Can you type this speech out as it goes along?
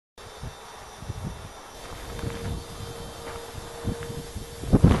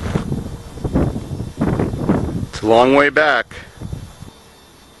It's a long way back.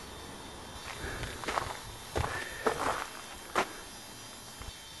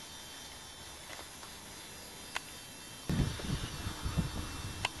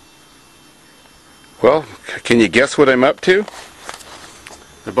 Well, can you guess what I'm up to?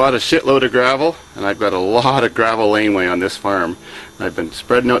 I bought a shitload of gravel, and I've got a lot of gravel laneway on this farm. I've been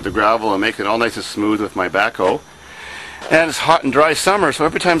spreading out the gravel and making it all nice and smooth with my backhoe. And it's hot and dry summer, so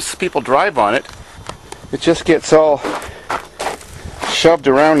every time people drive on it, it just gets all shoved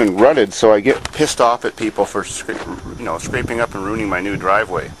around and rutted, so I get pissed off at people for scraping up and ruining my new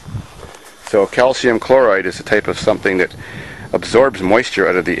driveway. So calcium chloride is a type of something that absorbs moisture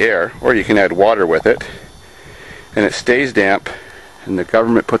out of the air, or you can add water with it, and it stays damp, and the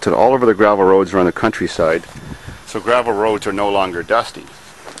government puts it all over the gravel roads around the countryside, so gravel roads are no longer dusty.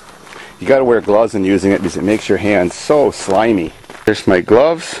 You got to wear gloves in using it because it makes your hands so slimy. There's my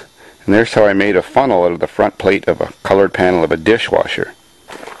gloves, and there's how I made a funnel out of the front plate of a colored panel of a dishwasher.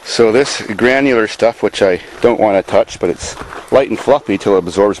 So this granular stuff, which I don't want to touch, but it's light and fluffy till it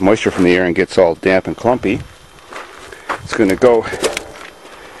absorbs moisture from the air and gets all damp and clumpy, it's going to go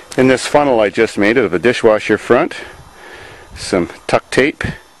in this funnel I just made out of a dishwasher front, some tuck tape,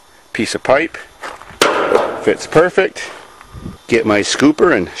 piece of pipe, fits perfect. Get my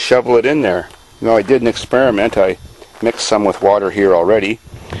scooper and shovel it in there. Now I did an experiment. I mixed some with water here already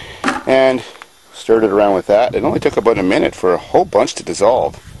and stirred it around with that. It only took about a minute for a whole bunch to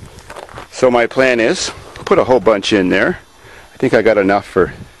dissolve. So my plan is put a whole bunch in there. I think I got enough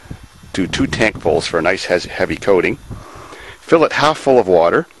for two tankfuls for a nice heavy coating. Fill it half full of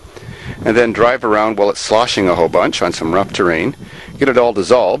water, and then drive around while it's sloshing a whole bunch on some rough terrain. Get it all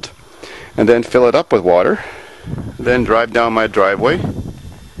dissolved, and then fill it up with water. Then drive down my driveway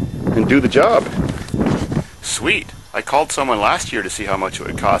and do the job. Sweet. I called someone last year to see how much it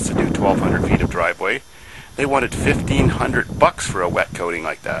would cost to do 1,200 feet of driveway. They wanted $1,500 for a wet coating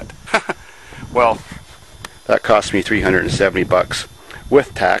like that. Well, that cost me $370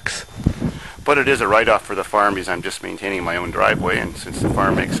 with tax. But it is a write-off for the farm because I'm just maintaining my own driveway, and since the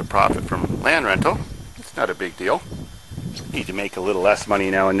farm makes a profit from land rental, it's not a big deal. Need to make a little less money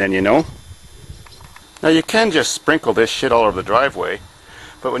now and then, you know. Now you can just sprinkle this shit all over the driveway,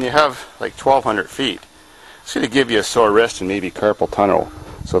 but when you have like 1,200 feet, it's going to give you a sore wrist and maybe carpal tunnel,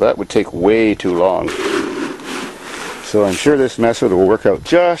 so that would take way too long. So I'm sure this method will work out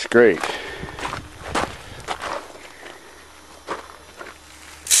just great.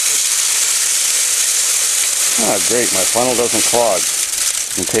 Ah, great, my funnel doesn't clog.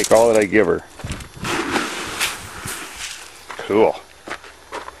 I can take all that I give her. Cool.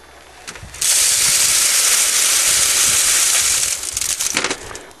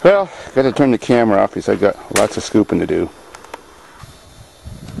 Well, got to turn the camera off because I've got lots of scooping to do.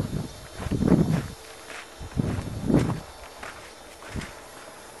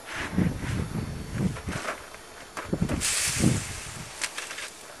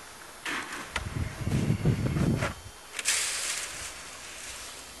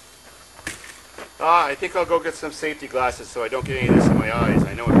 I think I'll go get some safety glasses so I don't get any of this in my eyes.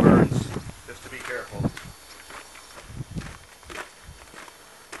 I know it burns. Just to be careful.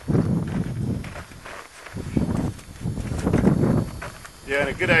 Yeah, and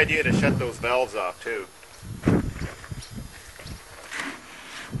a good idea to shut those valves off too.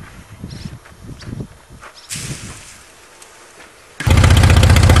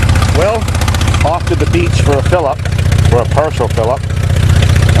 Well, off to the beach for a fill-up, or a partial fill-up.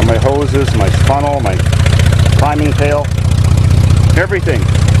 And my hoses, my funnel, my climbing pail, everything.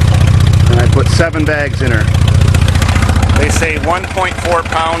 And I put 7 bags in her. They say 1.4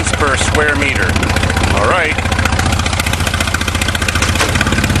 pounds per square meter. Alright.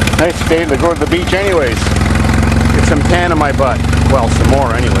 Nice day to go to the beach anyways. Get some tan in my butt. Well, some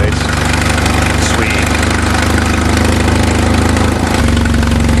more anyways. Sweet.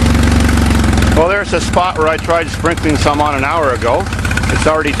 Well, there's a spot where I tried sprinkling some on an hour ago. It's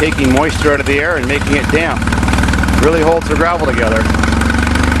already taking moisture out of the air and making it damp. Really holds the gravel together.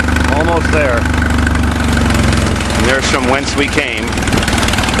 Almost there. And there's from whence we came.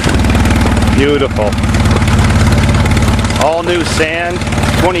 Beautiful. All new sand,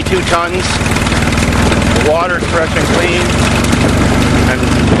 22 tons. The water's fresh and clean. And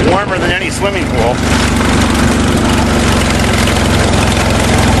warmer than any swimming pool.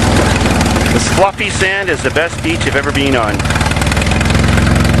 This fluffy sand is the best beach I've ever been on.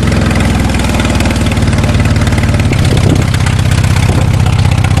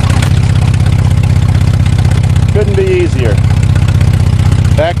 Couldn't be easier.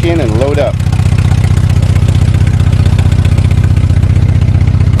 Back in and load up.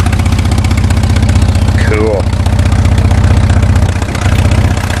 Cool.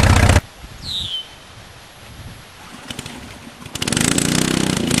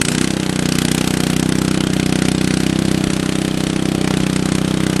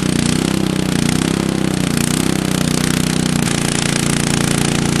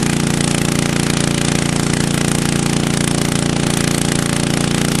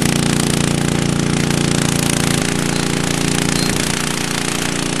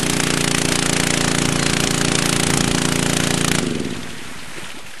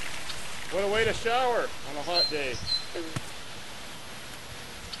 shower on a hot day.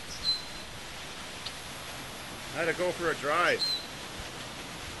 I had to go for a drive.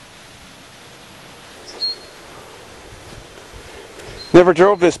 Never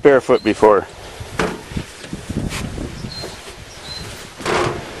drove this barefoot before.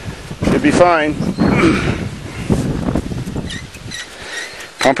 Should be fine.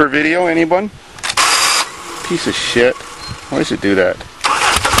 Pumper video, anyone? Piece of shit. Why does it do that?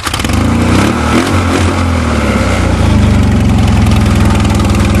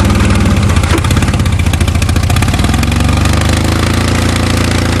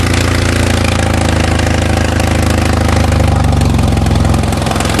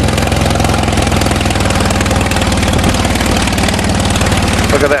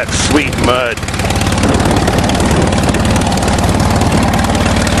 Look at that sweet mud.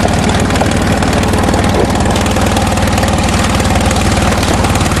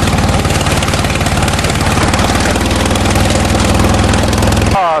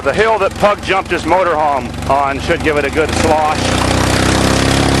 The hill that Pug jumped his motorhome on should give it a good slosh.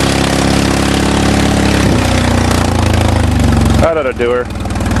 That ought to do her.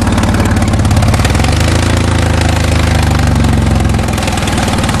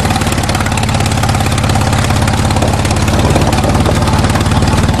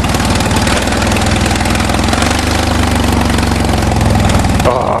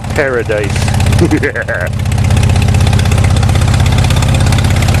 Oh, paradise. Yeah.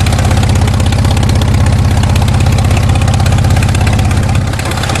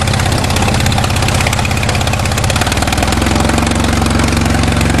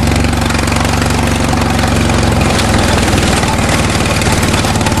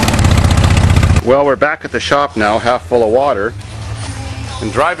 Well, we're back at the shop now, half full of water.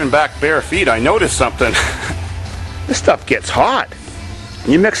 And driving back bare feet, I noticed something. This stuff gets hot.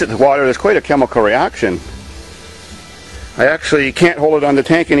 You mix it with water, there's quite a chemical reaction. I actually can't hold it on the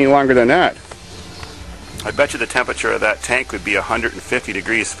tank any longer than that. I bet you the temperature of that tank would be 150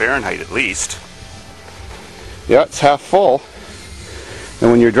 degrees Fahrenheit at least. Yeah, it's half full. And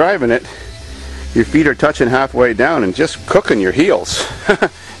when you're driving it, your feet are touching halfway down and just cooking your heels.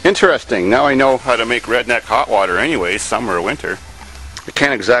 Interesting. Now I know how to make redneck hot water anyways, summer or winter. I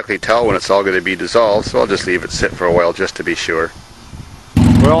can't exactly tell when it's all going to be dissolved, so I'll just leave it sit for a while just to be sure.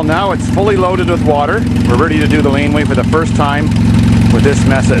 Well, now it's fully loaded with water. We're ready to do the laneway for the first time with this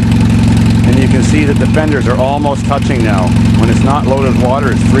method. And you can see that the fenders are almost touching now. When it's not loaded with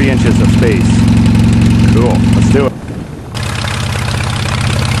water, it's 3 inches of space. Cool. Let's do it.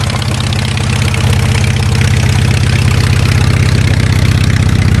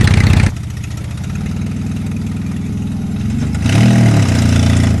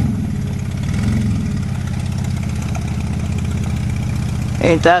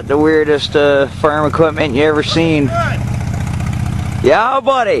 Ain't that the weirdest farm equipment you ever seen? Yeah,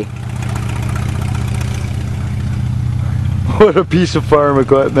 buddy. What a piece of farm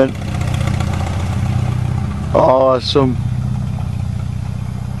equipment. Awesome.